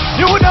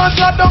You dance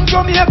like down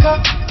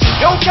Jamaica.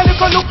 Yo,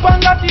 Calico look on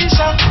that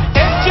t-shirt.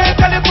 MJ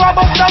Calico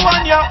above the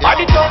one, yeah.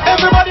 Body top,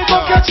 everybody go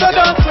catch a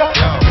dance, yeah.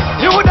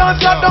 You dance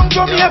like down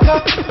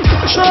Jamaica.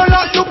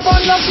 Sherlock look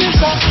on that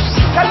t-shirt.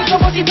 Calico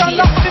put it on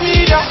the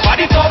media.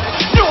 Body top,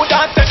 you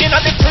dance in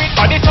the street.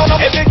 Body top,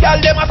 every girl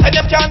them a say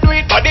them can't do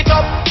it. Body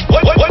top,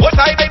 what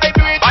side they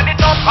do it? Body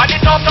top,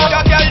 no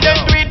girl them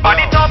do it.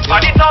 Body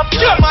top,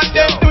 German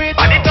them do it.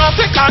 Body top,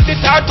 they can't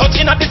start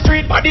touching at the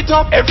street. Body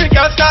top, every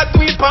girl start do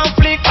it pan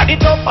flick. Body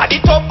top.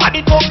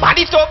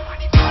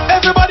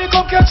 Everybody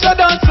come catch a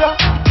dancer.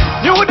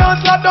 You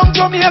dance like down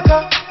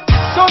Jamaica.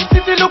 Some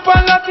city look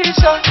on la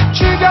t-shirt.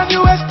 Trigger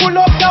US pull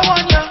up the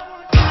one, yeah.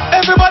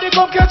 Everybody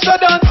come catch a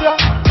dancer.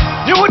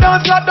 You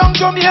dance like down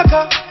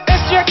Jamaica.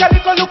 SJ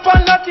Calico look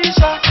on la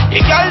t-shirt. The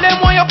girl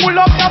them want you pull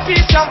up the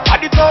picture.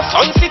 At the top,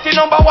 Sun City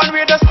 #1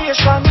 radio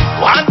station.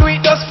 One do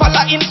it just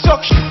follow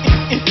instruction.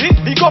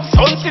 Big up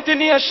Sun City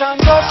Nation.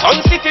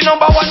 Sun City #1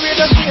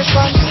 radio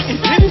station.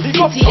 Big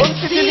up Sun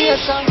City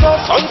Nation.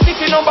 Sun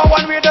City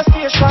 #1 radio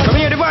station. Come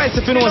here the voice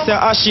if you know say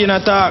Ashy in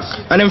attack.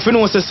 And then if you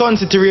know say Sun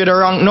City radio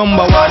rank #1.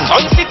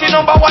 Sun City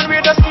 #1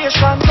 radio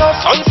station.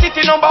 Sun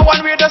City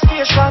 #1 radio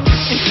station.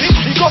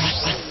 Big up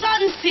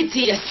Sun City,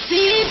 you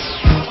see?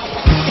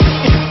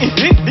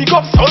 Big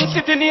up Sun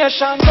City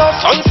Nation.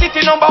 Sun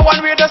City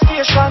 #1 radio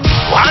station.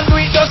 One do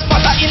it just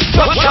follow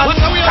instruction.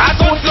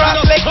 Cartoon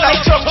cross legs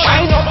like truck.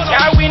 Wind up,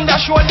 car window,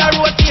 shoulder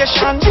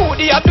rotation.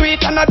 Rudy, I do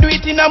it and I do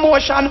it in a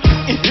motion.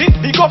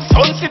 Big up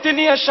Sun City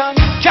Nation.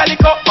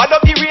 Calico, add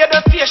up the radio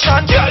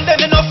station. Girl,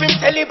 then enough him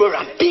tell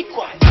Lybran. Big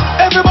one.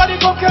 Everybody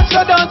come catch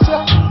a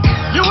dancer.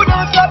 You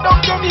dance like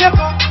down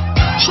Jamaica.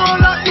 Show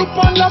like you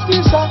on la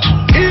pizza.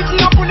 If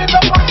you pull it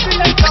up and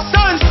select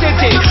Sun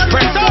City,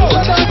 press out.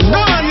 No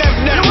one left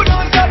now. You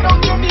dance like down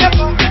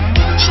Jamaica.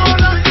 Show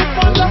like you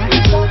on la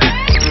pizza.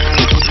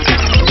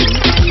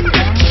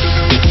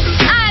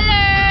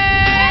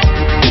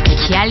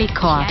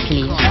 Calico,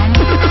 please.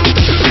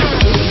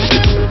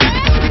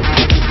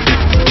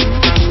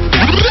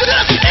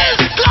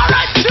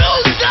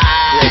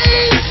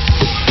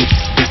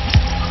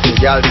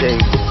 Y'all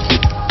think,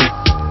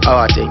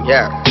 I think,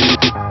 yeah.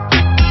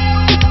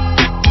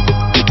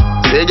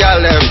 See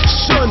y'all them.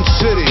 Sun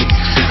City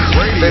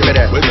Baby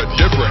there. Radio with a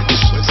difference.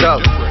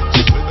 So,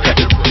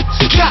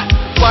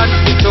 1,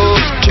 2,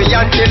 3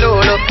 and the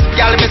load up.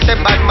 Y'all me say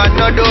bad man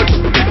no do.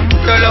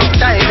 No love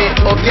time it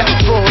up your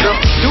phone up.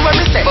 Do what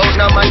me say, but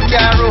no man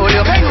can roll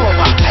you. Hang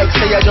over. I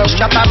say you just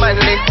chop a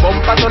manly.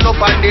 Bumper turn up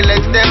and the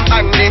legs them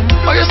handy.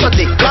 Oh you so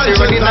thick, cause you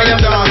running on your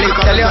family.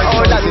 Tell you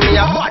all that me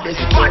a body.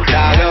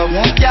 Da love,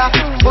 yeah,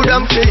 put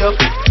them for you.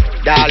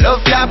 Da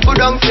love, yeah, put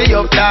them for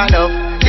you. Da love.